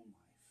his own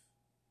life.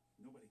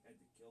 Nobody had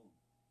to kill him.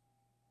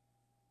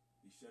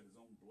 He shed his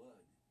own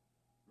blood.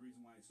 The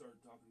reason why he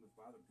started talking to the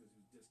Father, because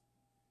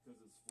because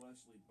his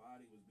fleshly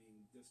body was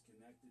being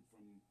disconnected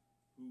from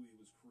who he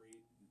was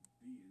created to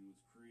be.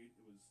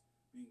 It was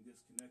being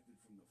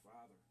disconnected from the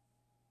Father.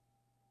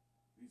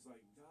 He's like,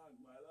 God,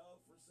 why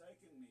thou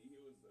forsaken me?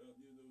 His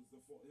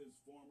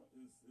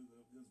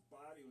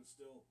body was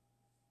still.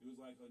 It was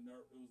like the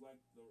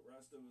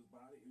rest of his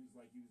body. It was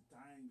like he was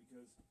dying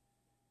because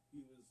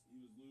he was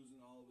losing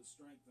all of his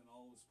strength and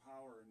all of his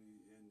power, and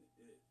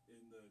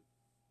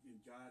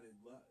God had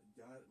left,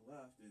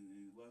 and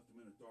he left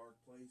him in a dark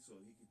place so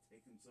he could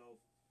take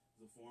himself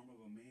the form of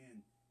a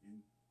man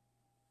and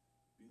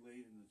be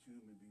laid in the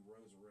tomb and be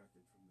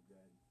resurrected from the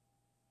dead,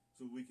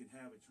 so we can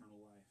have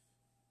eternal life.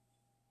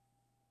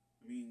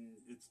 I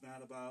mean, it's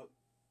not about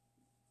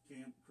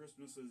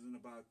Christmas isn't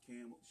about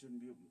shouldn't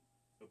be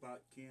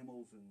about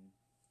camels and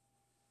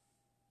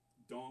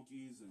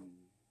donkeys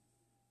and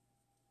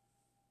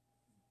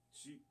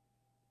sheep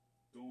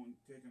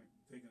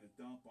taking a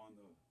dump on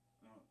the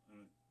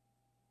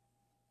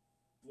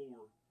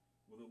floor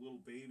with a little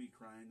baby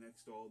crying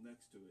next to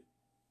it.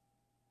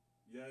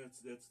 Yeah, that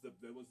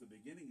was the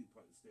beginning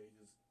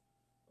stages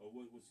of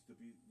what was to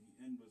be. The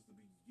end was the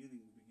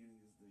beginning. The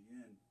beginning is the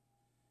end.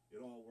 It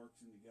all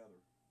works in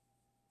together.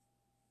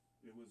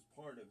 It was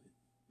part of it.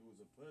 It was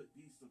a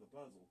piece of the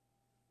puzzle,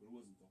 but it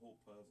wasn't the whole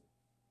puzzle.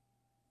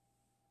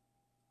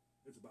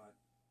 It's about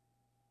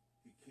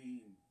he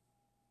came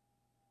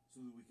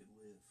so that we could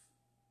live.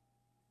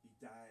 He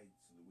died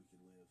so that we could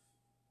live.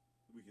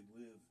 We could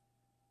live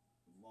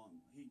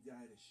long. He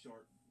died a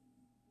short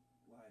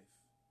life.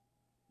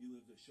 He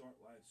lived a short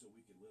life so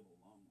we could live a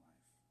long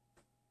life.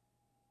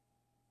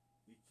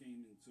 He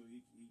came and so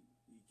he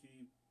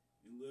came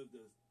and lived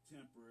a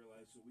temporary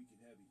life so we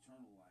could have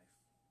eternal life.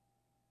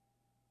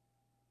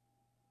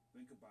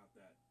 Think about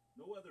that.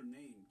 No other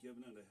name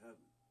given under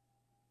heaven,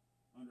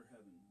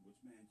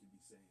 which man can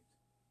be saved.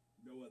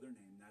 No other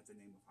name, not the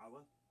name of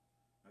Allah,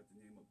 not the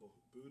name of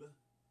Buddha,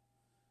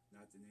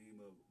 not the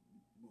name of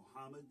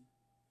Muhammad,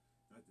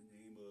 not the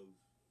name of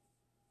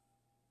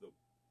the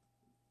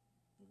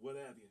what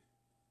have you.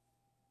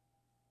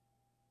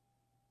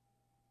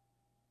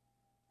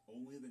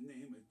 Only the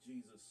name of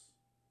Jesus.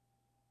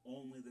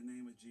 Only the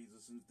name of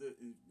Jesus. And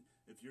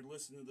if you're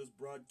listening to this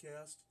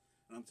broadcast,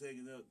 And I'm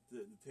taking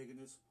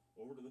this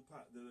over to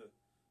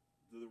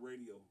the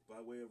radio,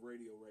 by way of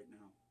radio right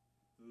now,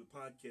 to the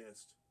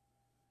podcast,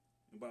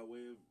 and by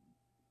way of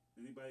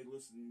anybody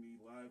listening to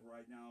me live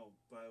right now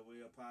by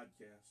way of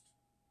podcast,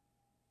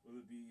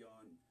 whether it be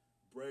on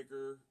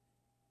Breaker,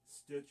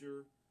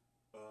 Stitcher,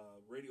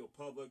 Radio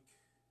Public,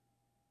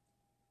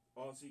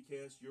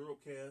 AussieCast,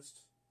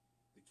 Eurocast,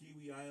 the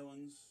Kiwi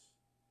Islands,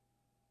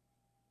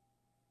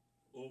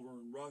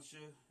 over in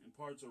Russia, in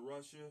parts of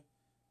Russia,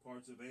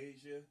 parts of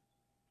Asia,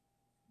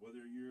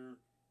 whether you're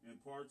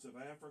in parts of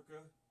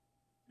Africa,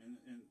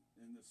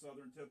 in the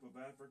southern tip of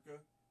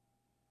Africa,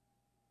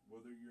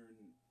 whether you're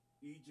in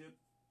Egypt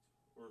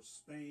or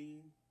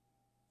Spain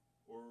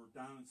or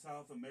down in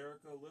South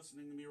America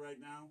listening to me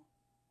right now,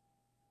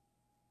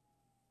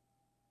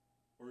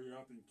 or you're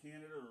up in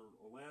Canada or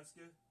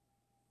Alaska,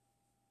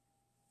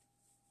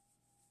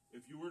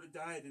 if you were to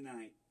die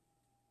tonight,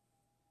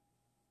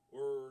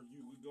 or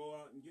you would go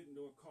out and get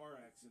into a car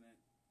accident,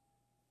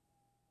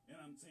 and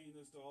I'm saying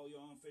this to all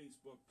y'all on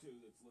Facebook too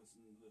that's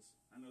listening to this.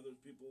 I know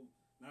there's people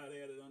not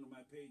added onto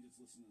my page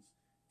that's listening to this.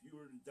 If you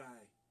were to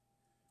die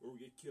or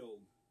get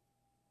killed,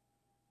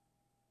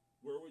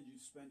 where would you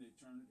spend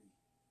eternity?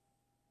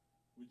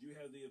 Would you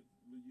have the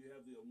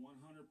 100%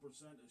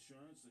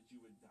 assurance that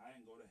you would die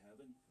and go to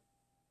heaven?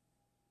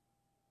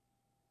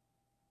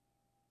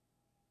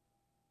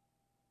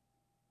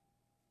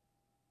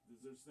 Is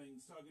there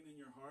things tugging in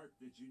your heart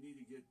that you need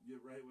to get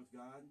right with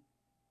God?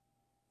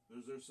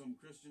 There's some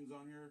Christians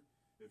on here.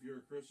 If you're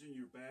a Christian,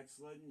 you're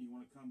backsliding, you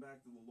want to come back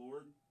to the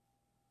Lord,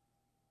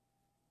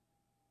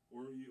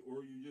 or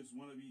you just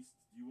want to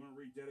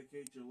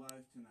rededicate your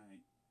life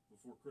tonight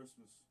before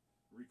Christmas,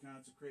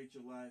 reconsecrate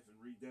your life and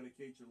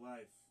rededicate your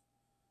life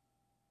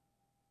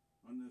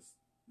on this.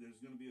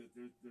 There's going to be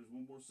there's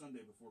one more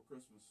Sunday before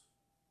Christmas.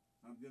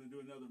 I'm going to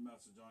do another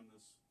message on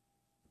this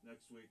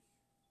next week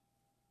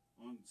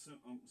on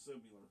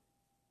similar.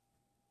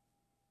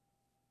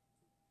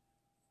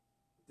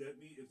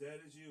 If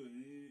that is you and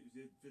if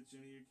it fits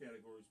any of your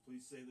categories,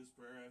 please say this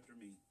prayer after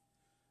me.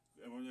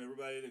 I want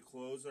everybody to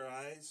close their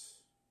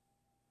eyes.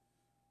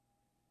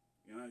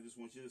 And I just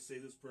want you to say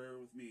this prayer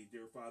with me.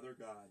 Dear Father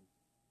God,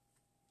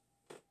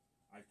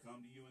 I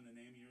come to you in the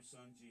name of your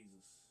Son,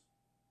 Jesus,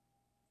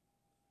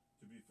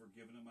 to be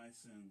forgiven of my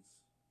sins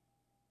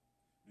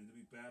and to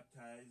be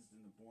baptized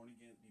and be born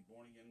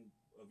again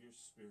of your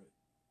Spirit.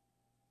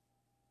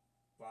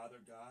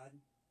 Father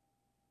God,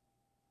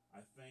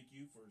 I thank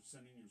you for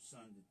sending your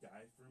Son to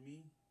die for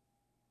me.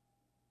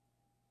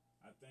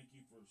 I thank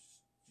you for,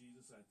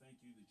 Jesus, I thank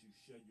you that you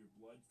shed your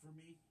blood for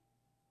me.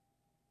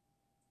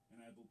 And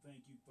I will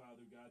thank you,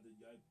 Father God, that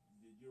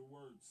your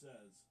word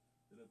says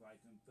that if I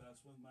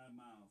confess with my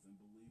mouth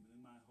and believe in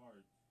my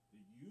heart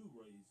that you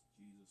raised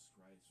Jesus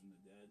Christ from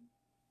the dead,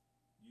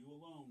 you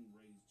alone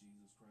raised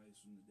Jesus Christ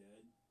from the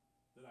dead,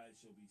 that I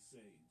shall be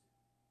saved.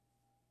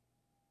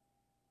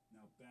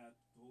 Now,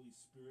 Holy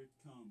Spirit,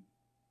 come.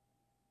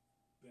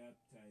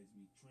 Baptize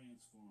me,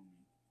 transform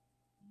me,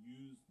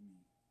 use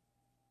me.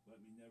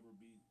 Let me never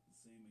be the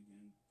same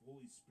again.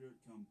 Holy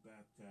Spirit, come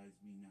baptize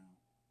me now.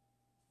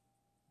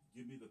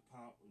 Give me the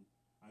power.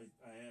 I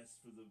ask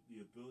for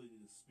the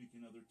ability to speak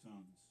in other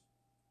tongues.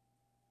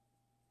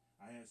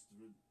 I ask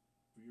for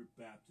your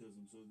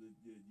baptism so that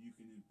you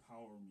can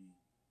empower me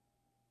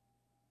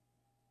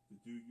to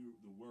do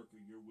the work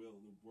of your will,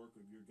 the work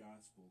of your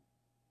gospel.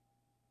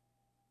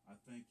 I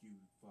thank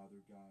you, Father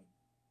God.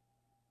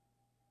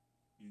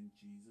 In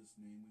Jesus'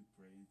 name we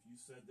pray. If you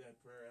said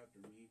that prayer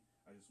after me,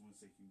 I just want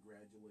to say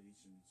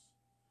congratulations.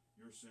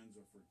 Your sins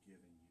are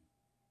forgiven you.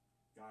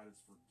 God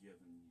has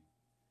forgiven you.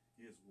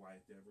 He has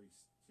wiped every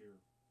tear.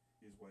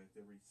 He has wiped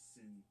every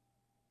sin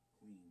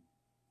clean.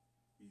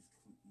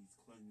 He's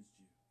cleansed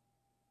you.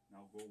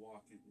 Now go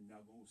walk in.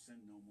 Now go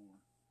sin no more.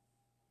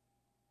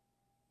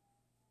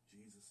 In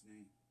Jesus'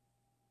 name.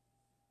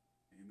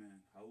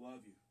 Amen. I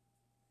love you.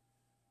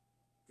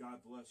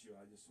 God bless you.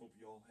 I just hope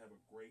you all have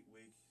a great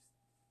week.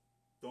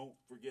 Don't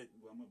forget,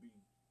 I'm going to be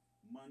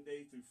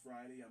Monday through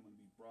Friday. I'm going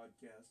to be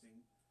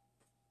broadcasting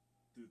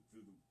through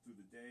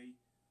the day,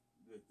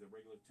 the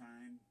regular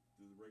time,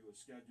 through the regular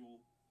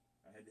schedule.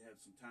 I had to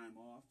have some time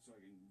off so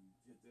I can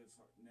hit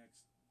this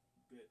next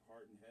bit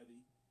hard and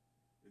heavy.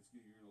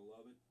 You're going to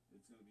love it.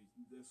 It's going to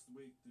be this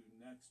week through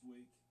next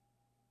week,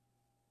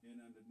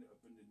 and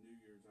up into New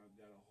Year's. I've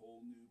got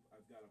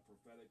a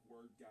prophetic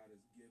word God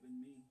has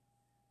given me.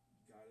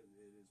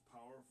 It is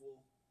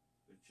powerful.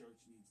 The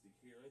church needs to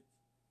hear it.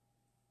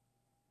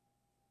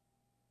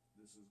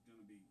 This is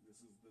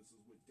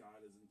what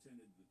God has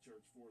intended the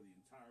church for, the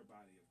entire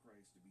body of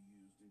Christ to be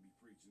used and be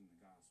preaching the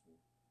gospel.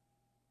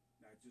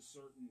 Not just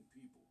certain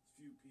people,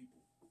 few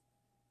people.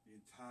 The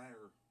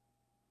entire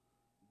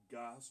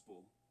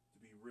gospel to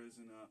be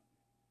risen up.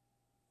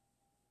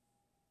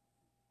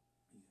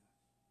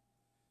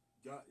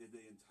 Yeah.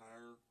 The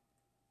entire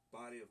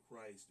body of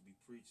Christ to be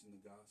preaching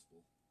the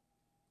gospel.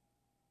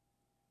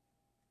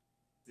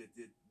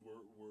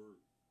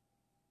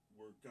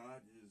 Where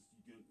God is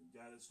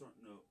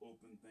starting to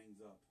open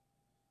things up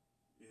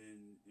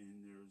and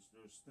there's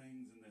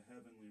things in the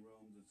heavenly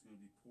realms that's going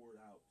to be poured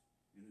out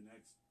in the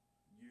next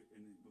year,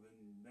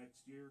 within the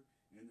next year,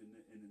 and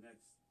in the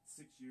next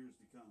 6 years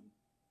to come.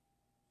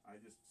 I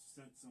just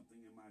sense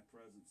something in my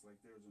presence, like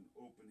there's an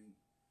opening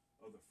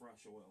of the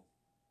fresh oil.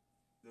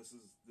 This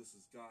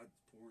is God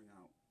pouring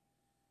out.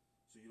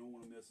 So you don't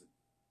want to miss it.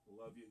 I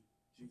love you.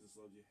 Jesus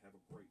loves you. Have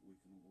a great week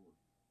in the Lord.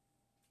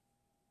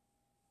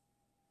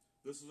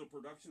 This is a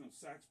production of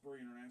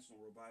Saxbury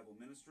International Revival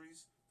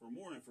Ministries. For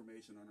more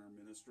information on our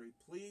ministry,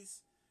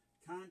 please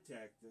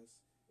contact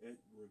us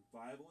at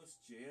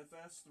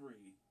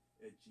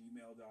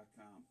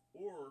revivalistjfs3@gmail.com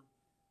or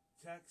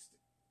text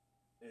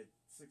at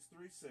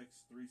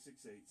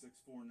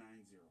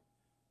 636-368-6490.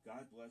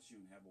 God bless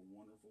you and have a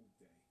wonderful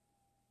day.